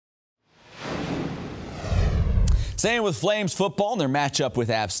Staying with Flames football and their matchup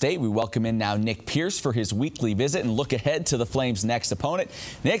with App State, we welcome in now Nick Pierce for his weekly visit and look ahead to the Flames' next opponent.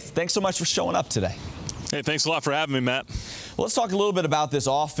 Nick, thanks so much for showing up today. Hey, thanks a lot for having me, Matt. Well, let's talk a little bit about this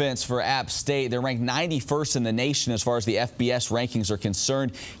offense for App State. They're ranked 91st in the nation as far as the FBS rankings are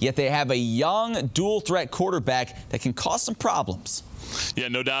concerned, yet they have a young dual-threat quarterback that can cause some problems. Yeah,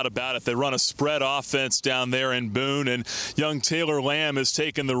 no doubt about it. They run a spread offense down there in Boone, and young Taylor Lamb has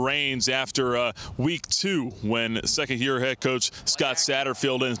taken the reins after week 2 when second-year head coach Scott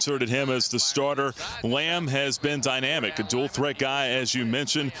Satterfield inserted him as the starter. Lamb has been dynamic, a dual-threat guy, as you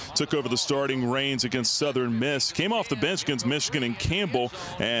mentioned, took over the starting reins against Southern Miss, came off the bench against Michigan and Campbell,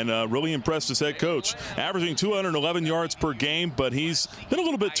 and really impressed his head coach. Averaging 211 yards per game, but he's been a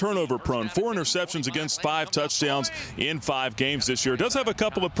little bit turnover-prone. 4 interceptions against 5 touchdowns in 5 games this year. Does have a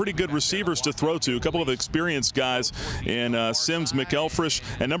couple of pretty good receivers to throw to, a couple of experienced guys in Sims McElfresh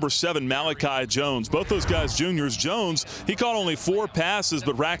and number 7 Malachi Jones. Both those guys juniors. Jones, he caught only 4 passes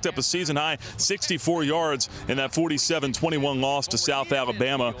but racked up a season-high 64 yards in that 47-21 loss to South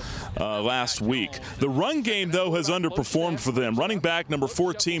Alabama last week. The run game, though, has underperformed for them. Running back number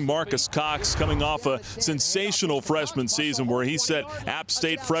 14 Marcus Cox coming off a sensational freshman season where he set App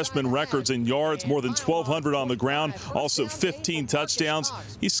State freshman records in yards, more than 1,200 on the ground, also 15 touchdowns.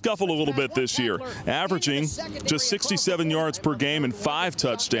 He scuffled a little bit this year, averaging just 67 yards per game and 5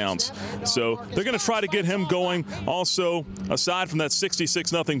 touchdowns. So they're going to try to get him going. Also, aside from that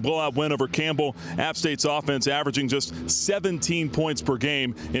 66-0 blowout win over Campbell, App State's offense averaging just 17 points per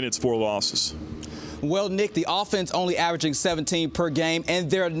game in its 4 losses. Well, Nick, the offense only averaging 17 per game, and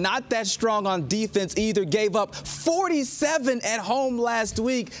they're not that strong on defense either. Gave up 47 at home last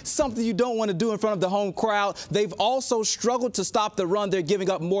week, something you don't want to do in front of the home crowd. They've also struggled to stop the run. They're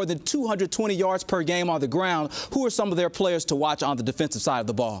giving up more than 220 yards per game on the ground. Who are some of their players to watch on the defensive side of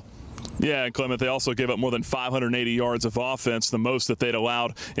the ball? Yeah, and Clement, they also gave up more than 580 yards of offense, the most that they'd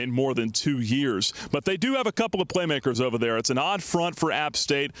allowed in more than 2 years. But they do have a couple of playmakers over there. It's an odd front for App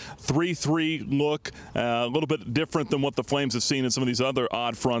State, 3-3 look, a little bit different than what the Flames have seen in some of these other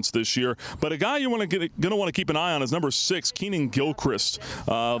odd fronts this year. But a guy you're going to want to keep an eye on is number 6, Keenan Gilchrist,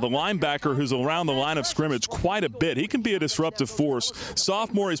 the linebacker who's around the line of scrimmage quite a bit. He can be a disruptive force.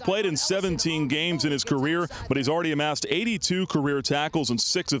 Sophomore, he's played in 17 games in his career, but he's already amassed 82 career tackles and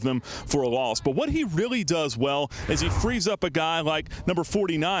 6 of them for a loss. But what he really does well is he frees up a guy like number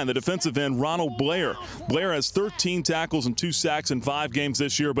 49, the defensive end, Ronald Blair. Blair has 13 tackles and 2 sacks in 5 games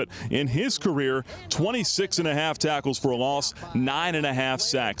this year, but in his career, 26.5 tackles for a loss, 9.5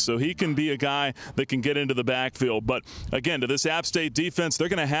 sacks. So he can be a guy that can get into the backfield. But again, to this App State defense, they're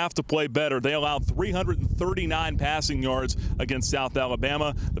going to have to play better. They allowed 339 passing yards against South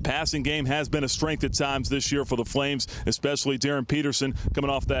Alabama. The passing game has been a strength at times this year for the Flames, especially Darren Peterson coming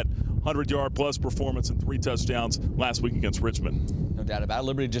off that 100-yard-plus performance and 3 touchdowns last week against Richmond. No doubt about it.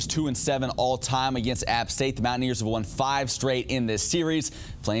 Liberty just 2-7 all-time against App State. The Mountaineers have won 5 straight in this series.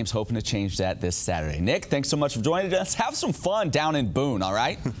 Flames hoping to change that this Saturday. Nick, thanks so much for joining us. Have some fun down in Boone, all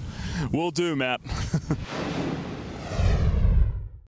right? Will do, Matt.